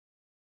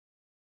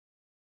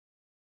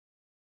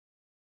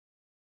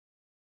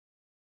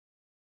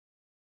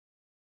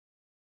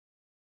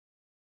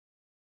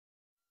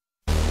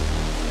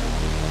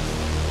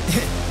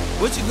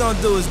what you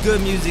gonna do is good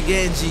music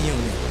and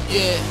G-Unit.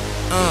 Yeah.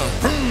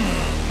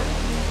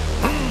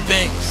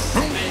 Banks.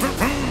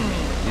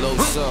 Low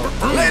salt.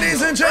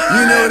 Ladies and gentlemen,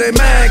 you know they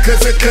mad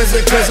cause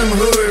I'm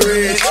hood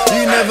rich.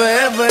 You never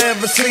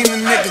ever seen a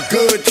nigga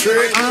good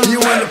trick. You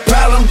want a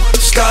problem?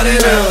 Start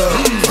it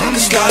up.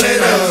 Start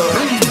it up.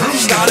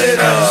 Start it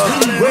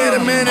up. Wait a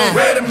minute.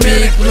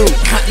 Big loop,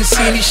 hot and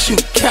sandy shoot,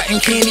 cotton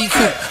candy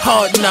coop,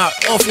 hard knock,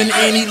 off in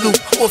any loop,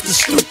 off the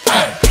stoop.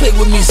 Play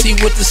with me, see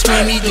what the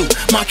swammy do.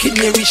 My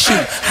canary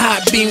shoot,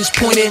 hot beams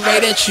pointed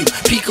right at you.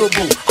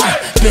 Peekaboo,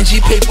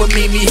 Benji paper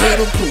made me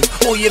hater proof.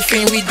 All your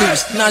fame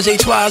reduced. Najee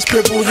Twice,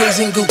 purple haze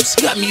and goops,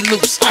 got me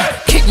loose.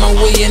 Kick my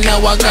way and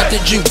now I got the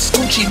juice.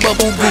 Gucci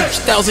bubble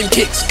boots, 1,000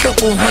 kicks,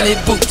 couple hundred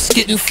boots,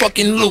 getting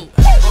fucking loot.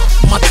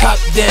 My top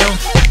down.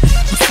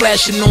 I'm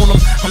flashing on them,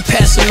 I'm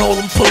passing all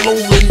them, pull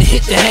over and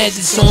hit the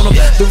hazards on them.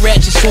 The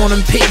ratchets on them,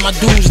 pay my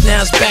dues,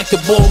 now it's back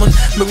to ballin'.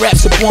 My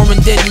raps are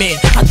boring, dead man,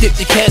 I dip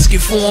the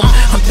casket for them.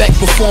 I'm back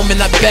performing,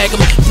 I bag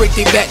them, break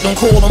they back, don't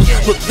call them.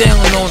 Look down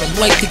on them,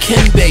 like the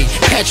Kenbay,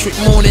 Patrick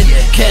Morning.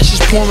 Cash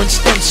is pouring,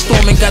 stunt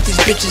storming, got these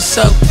bitches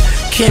up.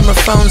 Camera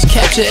phones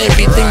capture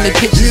everything, the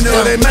pictures. You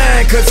know they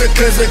mad cause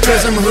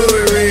I'm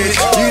hood rich.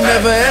 You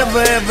never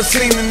ever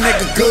seen a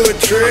nigga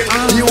good trick.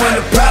 You want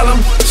a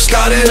problem?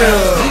 Start it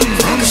up.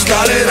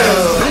 Start it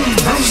up.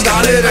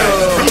 Start it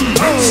up.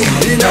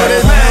 You know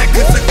they mad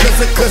cause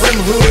I'm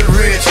hood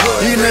rich.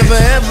 You never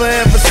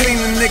ever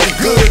seen a nigga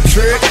good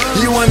trick.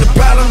 You want a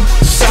problem?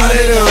 Start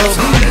it up.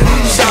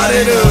 Start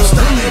it up.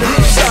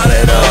 Start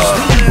it up.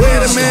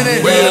 Wait a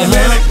minute.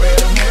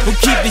 Who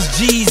keep his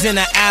G's in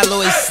an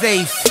alloy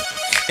safe?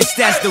 It's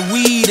that's the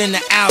weed in the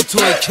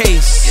Altoid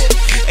case.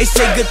 They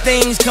say good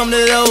things come to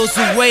those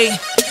who wait.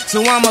 So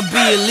I'ma be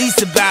at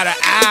least about an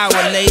hour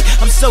late.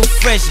 I'm so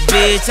fresh,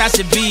 bitch, I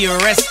should be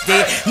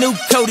arrested. New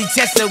Cody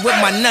Tester with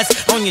my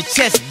nuts on your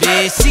chest,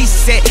 bitch. She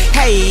said,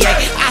 hey,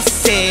 I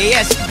said,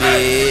 yes,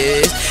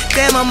 bitch.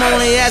 Damn, I'm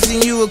only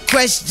asking you a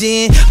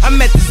question. I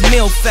met this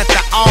MILF at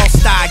the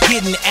All-Star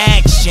getting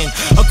action.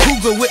 A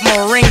cougar with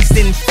more rings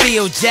than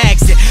Phil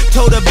Jackson.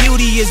 Told her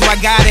beauty is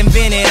why God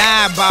invented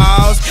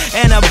eyeballs.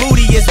 And her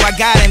booty is why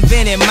God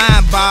invented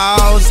my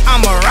balls.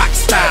 I'm a rock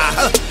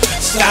star.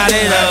 Start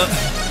it up.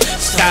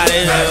 Start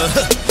it up,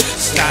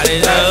 start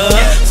it up.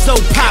 So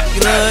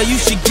popular,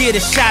 you should get a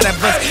shot of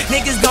us.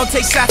 Niggas gon'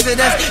 take shots at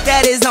us,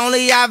 that is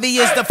only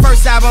obvious. The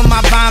first album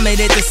I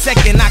vomited, the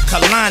second I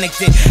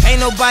colonicked it.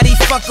 Ain't nobody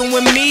fucking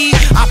with me,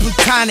 I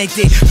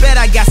plutonicked it. Bet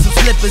I got some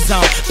slippers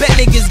on, bet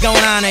niggas gon'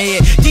 honor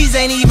it. These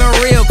ain't even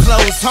real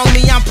clothes,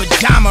 homie, I'm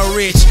pajama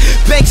rich.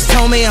 Banks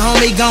told me,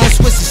 homie, gon'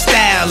 switch the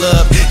style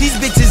up. These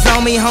bitches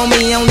on me,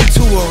 homie, only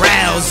to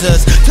arouse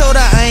us. Told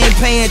her I ain't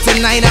paying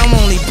tonight, I'm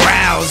only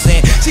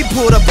browsing. She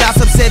pulled up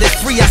blouse up, said it's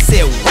free, I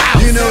said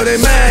wow. You know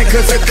they mad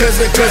cause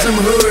I'm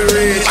hood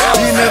rich.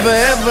 You never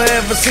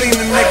ever seen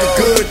a nigga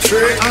good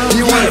trick.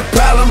 You want a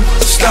problem?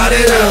 Start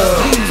it up.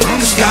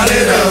 Start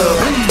it up.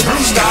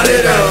 Start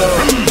it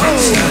up.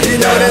 You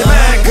know they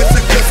mad cause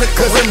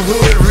I'm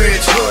hood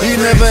rich. You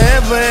never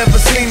ever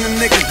seen a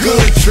nigga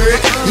good trick.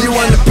 You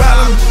want a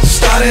problem?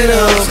 Start it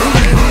up.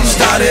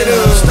 Start it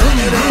up.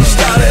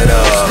 Start it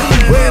up.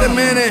 Wait a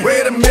minute.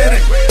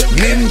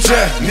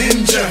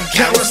 Ninja,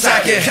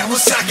 Kawasaki,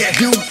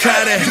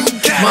 Ducati,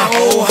 my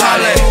old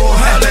Holly.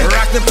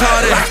 Rock the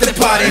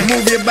party,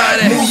 move your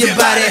body.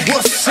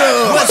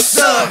 What's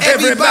up,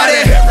 everybody?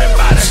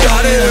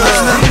 Start it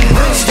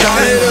up,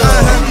 start it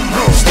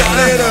up, start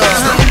it up,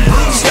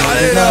 start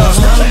it up,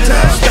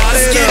 start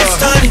it up. Get it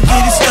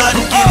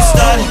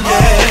started,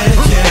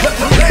 yeah.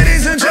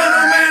 Ladies and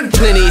gentlemen,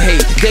 plenty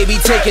hate, they be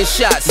taking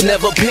shots,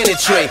 never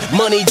penetrate.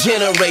 Money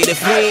generate,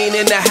 if we ain't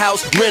in the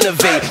house,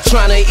 renovate.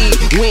 Tryna eat,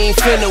 we ain't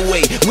finna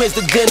wait. Where's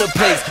the dinner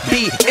place?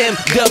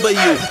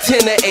 BMW, 10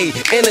 to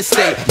 8,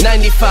 interstate,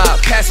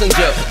 95,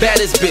 passenger,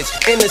 baddest bitch,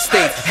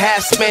 interstate.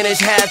 Half Spanish,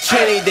 half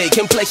Trinity,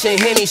 complexion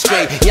Henny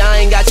straight. Y'all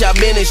ain't got y'all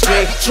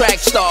ministry, track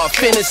star,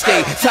 finish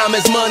state. Time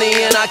is money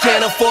and I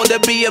can't afford to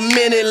be a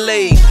minute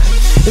late.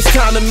 It's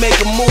time to make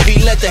a movie,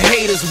 let the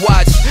haters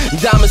watch.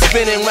 Diamond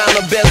spinning round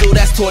the bezel,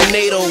 that's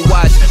tornado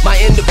watch. My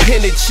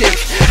independent chick,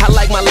 I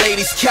like my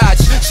lady's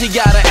couch. She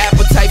got an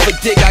appetite for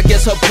dick, I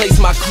guess her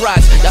place my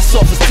crotch. Y'all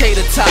soft as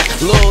tater tot,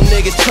 little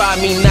niggas try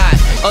me not.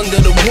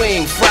 Under the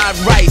wing, fried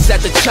rice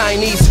at the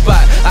Chinese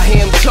spot. I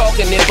hear him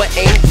talking it, but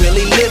ain't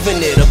really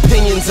living it.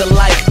 Opinions are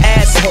like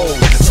assholes,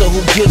 so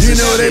who gives a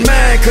shit? You know they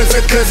mad cause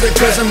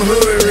I'm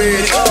hood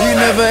rich. You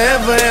never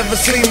ever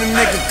seen a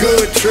nigga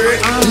good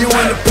trick. You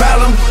want a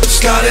problem?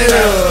 Start it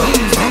up,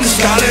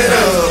 start it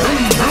up,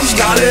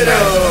 start it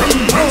up.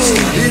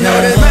 You know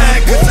they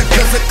mad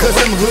cause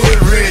I'm hood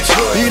rich.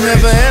 You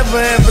never ever